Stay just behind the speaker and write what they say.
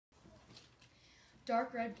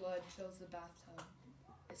Dark red blood fills the bathtub.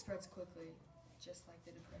 It spreads quickly, just like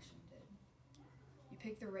the depression did. You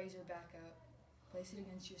pick the razor back up, place it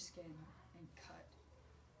against your skin, and cut.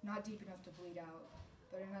 Not deep enough to bleed out,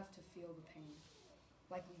 but enough to feel the pain.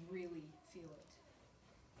 Like really feel it.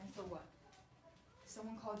 And for what?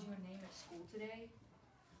 Someone called you a name at school today?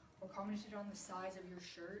 Or commented on the size of your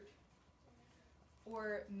shirt?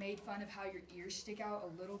 Or made fun of how your ears stick out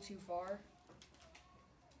a little too far?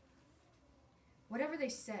 Whatever they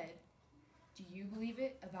said, do you believe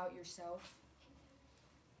it about yourself?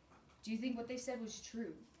 Do you think what they said was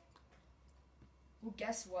true? Well,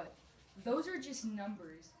 guess what? Those are just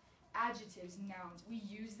numbers, adjectives, nouns. We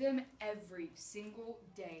use them every single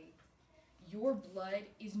day. Your blood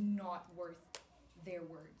is not worth their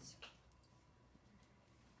words.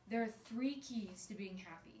 There are 3 keys to being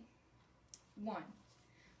happy. 1,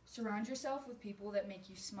 surround yourself with people that make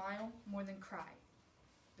you smile more than cry,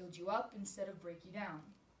 build you up instead of break you down.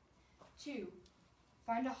 2,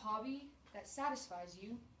 find a hobby that satisfies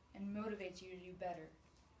you and motivates you to do better.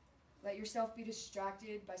 Let yourself be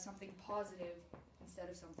distracted by something positive instead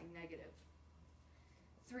of something negative.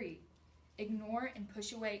 3, ignore and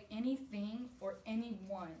push away anything or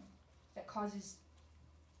anyone that causes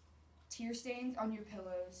tear stains on your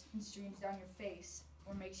pillows and streams down your face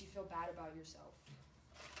or makes you feel bad about yourself.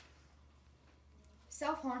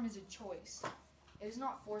 Self-harm is a choice. It is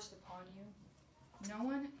not forced upon you. No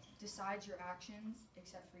one decides your actions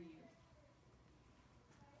except for you.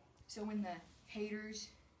 So when the haters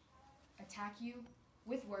attack you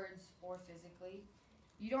with words or physically,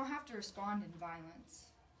 you don't have to respond in violence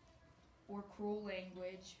or cruel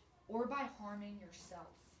language or by harming yourself.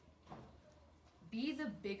 Be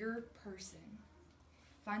the bigger person.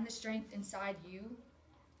 Find the strength inside you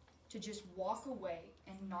to just walk away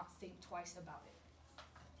and not think twice about it.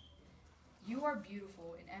 You are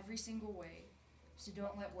beautiful in every single way, so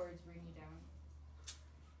don't let words bring you down.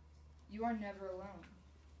 You are never alone.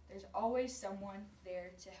 There's always someone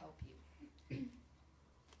there to help you.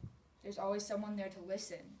 There's always someone there to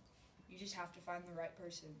listen. You just have to find the right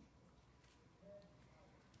person.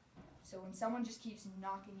 So when someone just keeps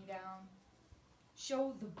knocking you down,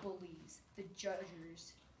 show the bullies, the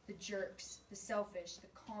judgers, the jerks, the selfish, the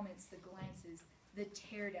comments, the glances, the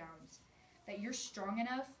teardowns, that you're strong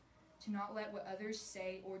enough to not let what others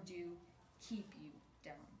say or do keep you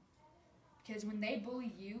down. Because when they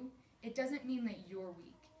bully you, it doesn't mean that you're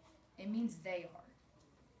weak. It means they are.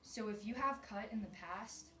 So if you have cut in the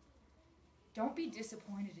past, don't be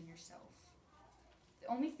disappointed in yourself.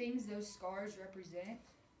 The only things those scars represent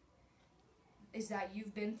is that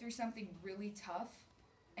you've been through something really tough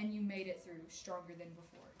and you made it through stronger than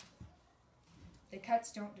before. The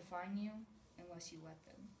cuts don't define you unless you let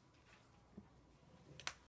them.